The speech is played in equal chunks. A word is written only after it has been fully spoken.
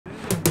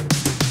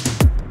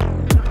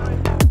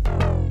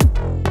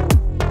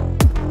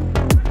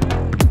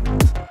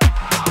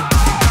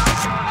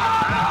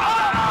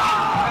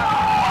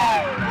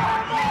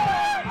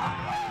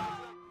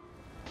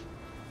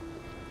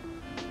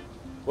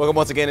Welcome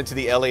once again into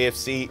the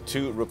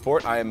LAFC2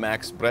 report. I am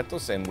Max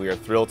Bretos, and we are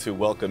thrilled to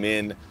welcome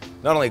in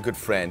not only a good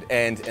friend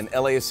and an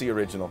LAFC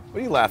original. What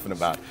are you laughing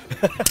about?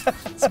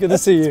 It's good to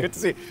see you. It's good to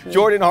see you.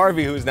 Jordan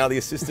Harvey, who is now the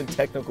Assistant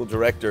Technical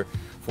Director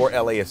for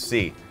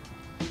LAFC.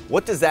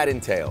 What does that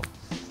entail?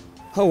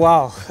 Oh,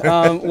 wow.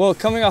 Well,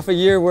 coming off a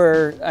year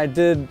where I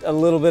did a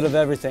little bit of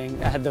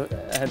everything, I had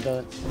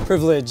the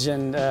privilege,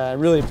 and I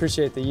really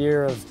appreciate the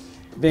year of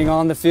being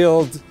on the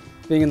field,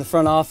 being in the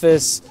front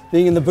office,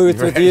 being in the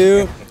booth with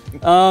you.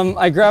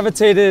 I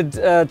gravitated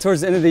towards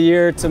the end of the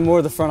year to more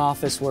of the front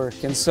office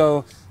work, and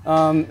so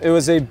it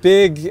was a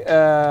big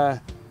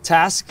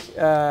task,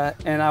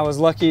 and I was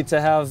lucky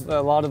to have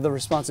a lot of the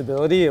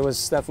responsibility. It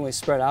was definitely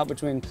spread out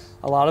between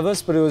a lot of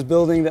us, but it was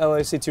building the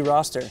LAFC2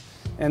 roster,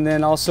 and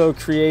then also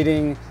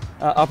creating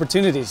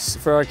opportunities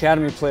for our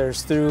academy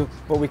players through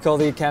what we call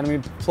the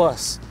Academy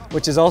Plus,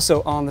 which is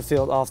also on the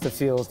field, off the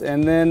field,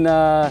 and then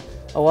a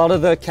lot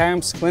of the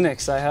camps,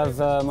 clinics, I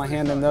have my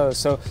hand in those.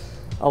 So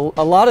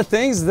a lot of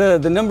things, the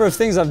number of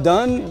things I've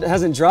done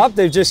hasn't dropped,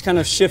 they've just kind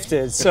of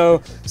shifted.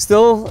 So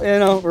still, you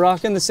know,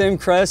 rocking the same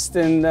crest,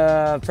 and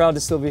proud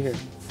to still be here.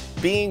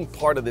 Being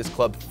part of this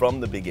club from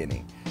the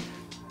beginning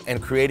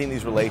and creating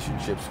these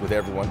relationships with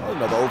everyone, you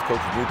know, the old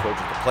coaches, new coaches,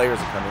 the players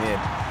are coming in,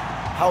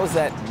 how has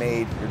that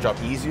made your job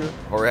easier?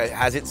 Or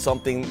has it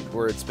something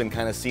where it's been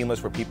kind of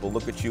seamless, where people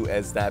look at you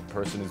as that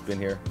person who's been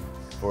here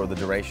for the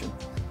duration?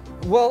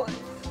 Well,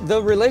 the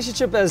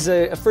relationship as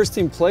a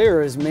first-team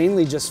player is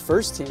mainly just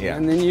first team, yeah.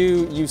 And then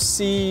you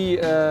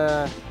see.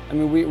 I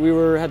mean, we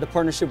had the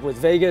partnership with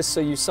Vegas, so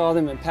you saw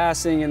them in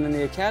passing, and then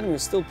the academy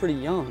was still pretty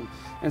young,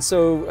 and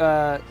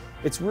so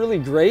it's really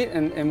great.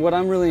 And what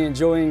I'm really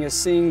enjoying is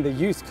seeing the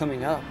youth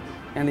coming up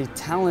and the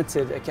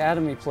talented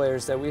academy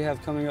players that we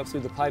have coming up through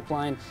the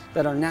pipeline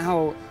that are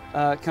now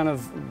kind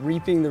of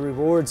reaping the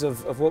rewards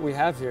of what we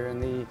have here,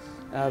 and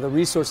the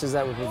resources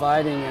that we're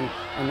providing,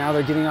 and now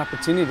they're getting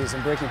opportunities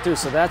and breaking through.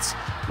 So that's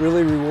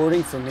really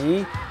rewarding for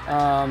me.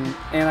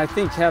 And I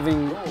think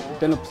having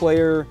been a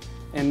player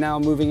and now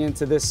moving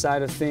into this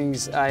side of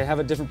things, I have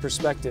a different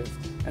perspective.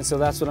 And so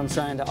that's what I'm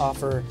trying to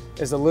offer,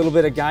 is a little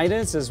bit of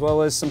guidance as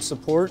well as some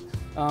support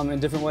in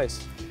different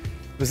ways.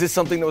 Was this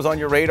something that was on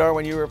your radar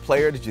when you were a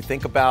player? Did you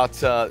think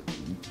about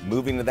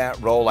moving to that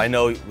role? I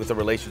know with the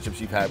relationships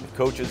you've had with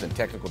coaches and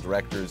technical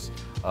directors,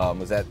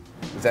 was that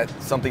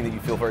something that you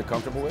feel very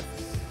comfortable with?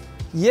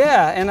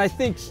 Yeah, and I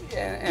think,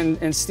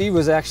 and Steve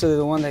was actually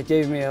the one that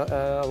gave me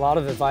a lot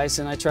of advice,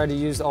 and I tried to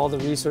use all the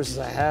resources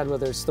I had,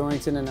 whether it's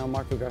Thorrington and now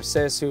Marco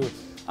Garces, who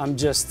I'm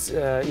just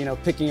you know,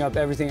 picking up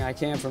everything I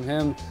can from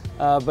him.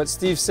 But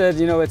Steve said,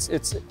 you know,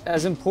 it's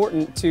as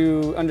important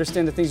to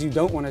understand the things you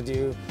don't want to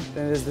do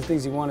than it is the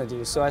things you want to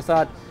do. So I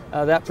thought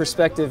that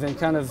perspective and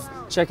kind of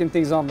checking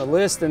things on the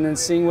list and then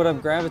seeing what I'm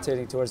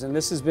gravitating towards. And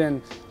this has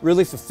been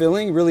really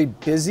fulfilling, really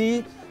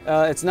busy.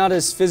 It's not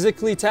as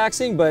physically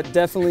taxing, but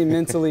definitely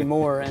mentally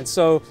more. And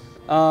so,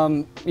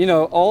 you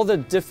know, all the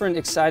different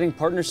exciting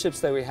partnerships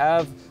that we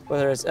have,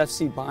 whether it's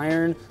FC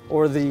Bayern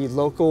or the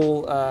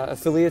local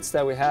affiliates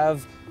that we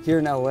have here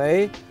in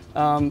LA,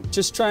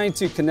 just trying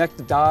to connect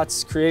the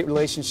dots, create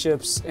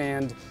relationships,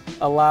 and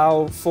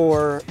allow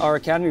for our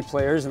academy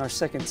players and our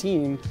second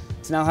team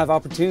to now have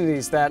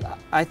opportunities that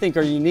I think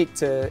are unique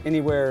to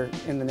anywhere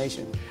in the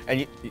nation. And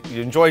you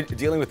enjoy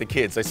dealing with the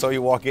kids. I saw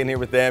you walk in here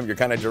with them. You're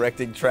kind of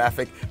directing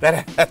traffic.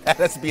 That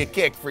has to be a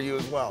kick for you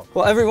as well.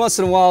 Well, every once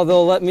in a while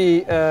they'll let me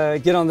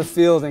get on the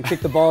field and kick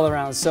the ball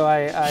around. So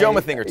I show them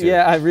a thing or two.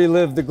 Yeah, I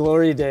relive the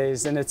glory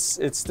days, and it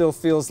still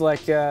feels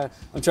like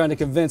I'm trying to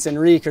convince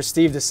Enrique or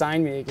Steve to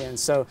sign me again.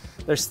 So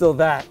there's still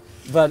that.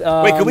 But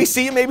wait, can we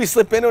see you maybe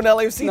slip into an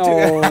LAFC too?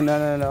 No,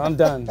 I'm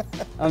done.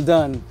 I'm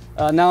done.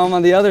 Now I'm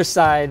on the other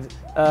side,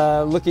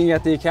 looking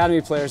at the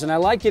academy players, and I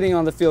like getting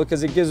on the field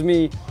because it gives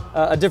me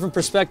a different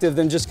perspective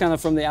than just kind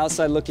of from the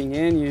outside looking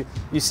in.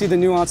 You see the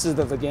nuances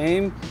of the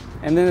game,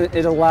 and then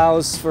it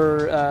allows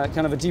for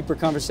kind of a deeper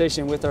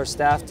conversation with our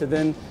staff to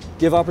then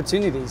give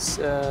opportunities,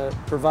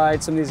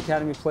 provide some of these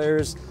academy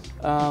players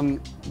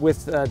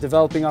with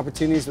developing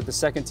opportunities with the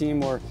second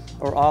team or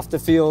off the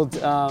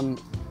field.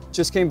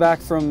 Just came back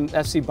from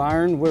FC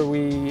Bayern,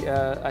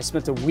 where I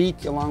spent a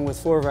week along with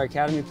 4 of our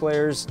academy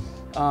players,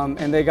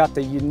 and they got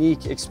the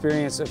unique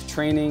experience of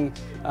training,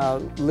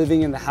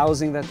 living in the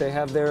housing that they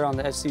have there on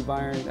the FC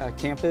Bayern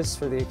campus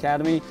for the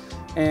academy,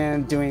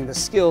 and doing the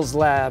skills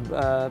lab,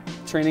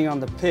 training on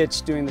the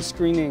pitch, doing the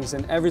screenings,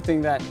 and everything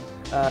that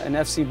an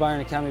FC Bayern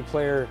academy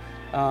player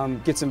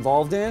gets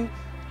involved in.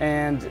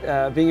 And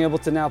being able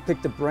to now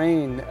pick the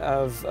brain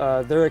of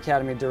their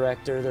academy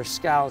director, their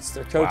scouts,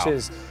 their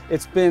coaches. Wow.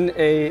 It's been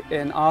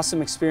an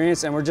awesome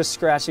experience, and we're just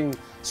scratching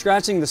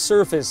the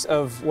surface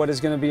of what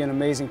is going to be an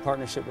amazing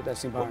partnership with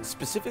FC Bayern. Well,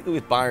 specifically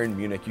with Bayern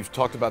Munich, you've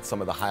talked about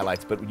some of the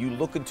highlights, but when you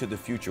look into the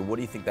future, what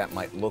do you think that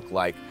might look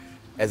like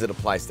as it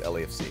applies to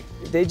LAFC?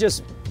 They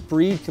just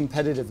breed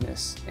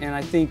competitiveness, and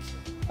I think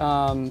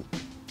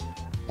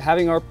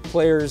having our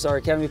players, our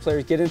academy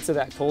players, get into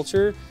that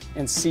culture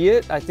and see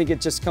it, I think it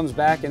just comes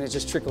back and it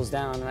just trickles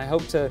down. And I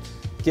hope to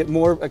get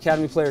more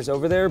academy players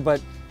over there,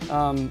 but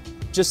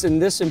just in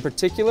this in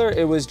particular,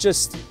 it was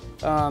just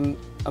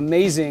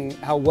amazing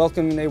how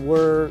welcoming they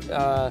were,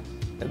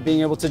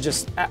 being able to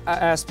just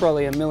ask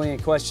probably a million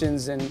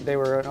questions, and they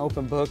were an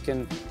open book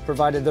and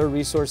provided their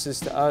resources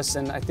to us,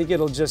 and I think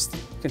it'll just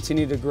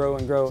continue to grow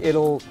and grow.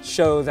 It'll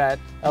show that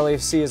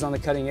LAFC is on the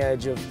cutting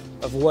edge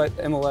of what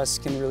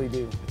MLS can really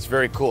do. It's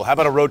very cool. How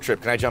about a road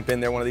trip? Can I jump in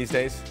there one of these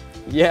days?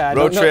 Yeah,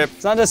 road trip.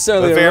 It's not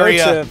necessarily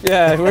Bavaria. A road trip.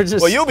 Yeah, we're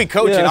just. Well, you'll be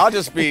coaching. Yeah. I'll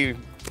just be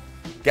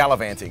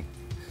gallivanting.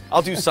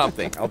 I'll do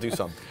something. I'll do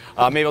something.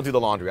 Maybe I'll do the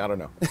laundry. I don't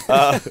know.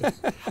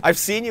 I've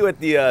seen you at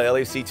the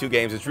LAFC2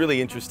 games. It's really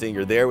interesting.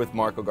 You're there with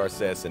Marco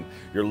Garces, and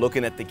you're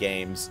looking at the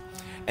games.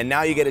 And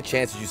now you get a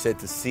chance, as you said,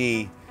 to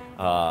see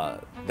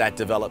that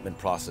development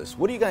process.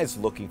 What are you guys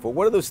looking for?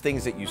 What are those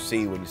things that you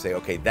see when you say,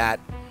 okay,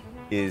 that's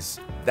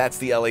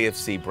the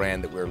LAFC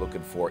brand that we're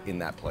looking for in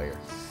that player?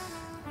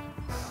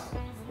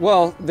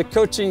 Well, the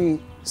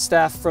coaching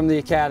staff from the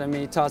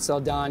academy, Todd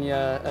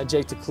Saldana,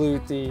 Jake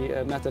DeClute,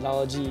 the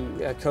methodology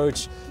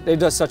coach, they've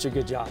done such a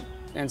good job.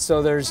 And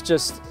so there's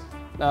just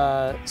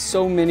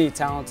so many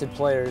talented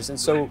players. And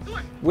so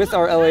with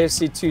our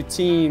LAFC2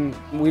 team,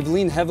 we've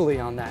leaned heavily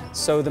on that.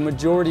 So the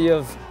majority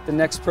of the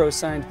next pro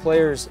signed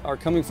players are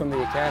coming from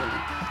the academy.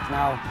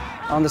 Now,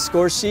 on the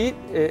score sheet,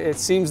 it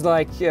seems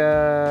like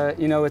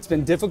it's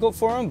been difficult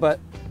for them, but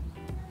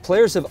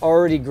players have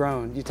already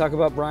grown. You talk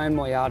about Brian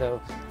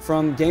Moyato.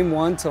 From game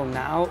 1 till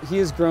now, he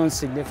has grown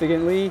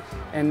significantly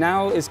and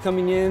now is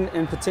coming in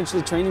and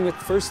potentially training with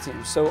the first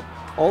team. So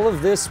all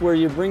of this where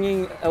you're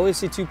bringing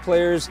LAFC2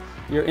 players,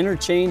 you're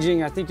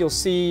interchanging. I think you'll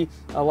see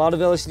a lot of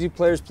LAFC2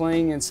 players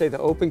playing in, say, the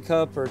Open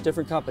Cup or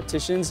different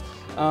competitions,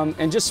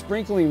 and just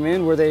sprinkling them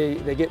in where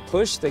they get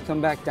pushed, they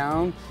come back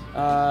down.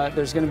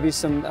 There's going to be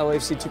some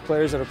LAFC2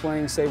 players that are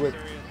playing, say, with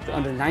the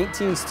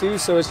under-19s too.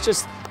 So it's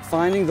just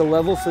finding the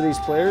level for these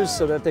players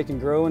so that they can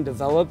grow and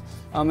develop.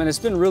 And it's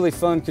been really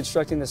fun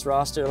constructing this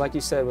roster, like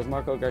you said, with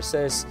Marco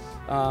Garces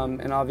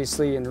and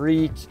obviously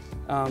Enrique,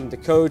 the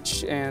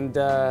coach, and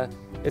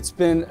it's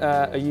been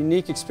a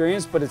unique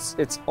experience, but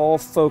it's all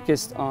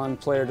focused on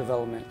player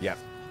development. Yeah.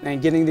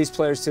 And getting these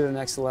players to the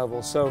next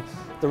level. So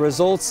the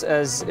results,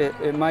 as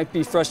it might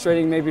be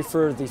frustrating maybe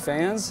for the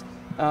fans,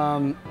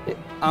 I'm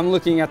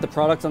looking at the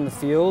product on the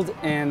field,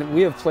 and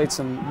we have played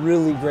some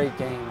really great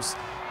games.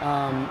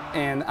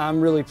 And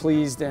I'm really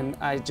pleased, and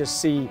I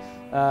just see,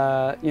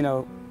 the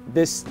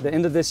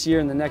end of this year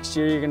and the next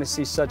year, you're going to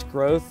see such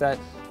growth that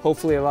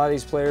hopefully a lot of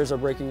these players are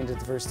breaking into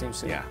the first team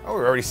soon. Yeah,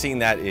 we're already seeing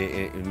that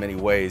in many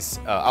ways.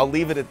 I'll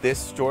leave it at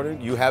this, Jordan.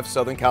 You have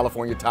Southern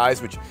California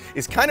ties, which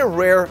is kind of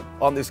rare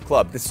on this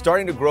club. It's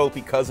starting to grow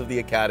because of the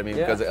academy,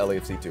 because of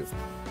LAFC2.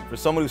 For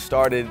someone who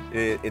started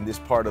in this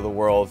part of the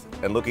world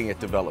and looking at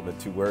development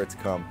to where it's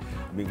come,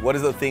 I mean, what are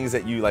the things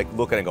that you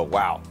look at and go,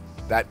 wow,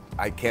 that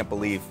I can't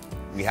believe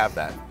we have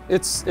that?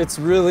 It's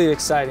really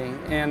exciting,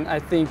 and I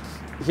think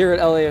here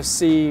at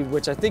LAFC,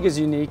 which I think is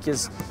unique,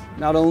 is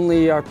not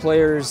only are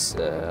players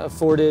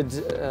afforded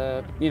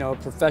a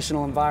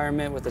professional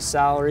environment with a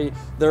salary,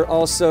 they're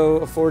also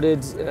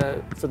afforded,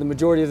 for the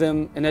majority of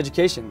them, an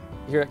education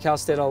here at Cal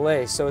State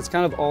LA. So it's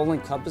kind of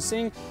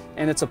all-encompassing,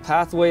 and it's a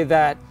pathway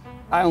that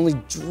I only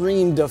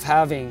dreamed of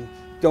having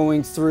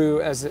going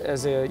through as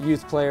a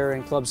youth player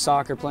in club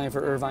soccer, playing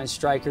for Irvine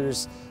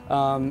Strikers,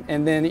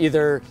 and then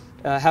either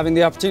having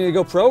the opportunity to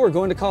go pro or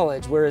going to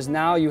college, whereas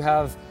now you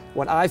have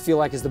what I feel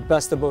like is the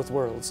best of both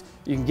worlds.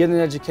 You can get an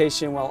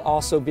education while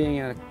also being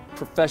in a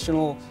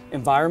professional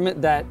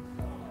environment that,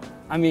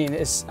 I mean,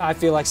 I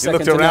feel like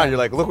second to none. You looked around, you're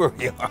like, look where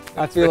we are.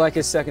 I feel like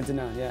it's second to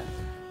none, yeah.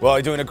 Well,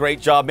 you're doing a great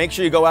job. Make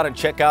sure you go out and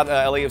check out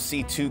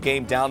LAFC2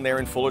 game down there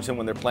in Fullerton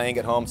when they're playing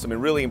at home. Some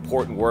really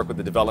important work with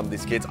the development of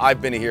these kids.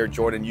 I've been here,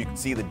 Jordan. You can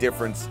see the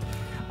difference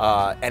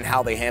and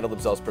how they handle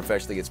themselves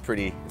professionally. It's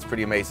pretty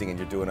amazing,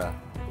 and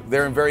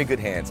they're in very good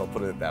hands. I'll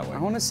put it that way. I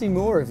want to see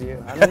more of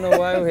you. I don't know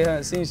why we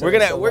haven't seen each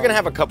other. We're gonna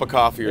have a cup of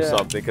coffee or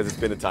something, because it's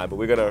been a time, but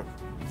we gotta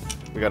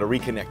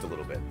reconnect a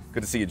little bit.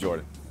 Good to see you,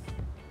 Jordan.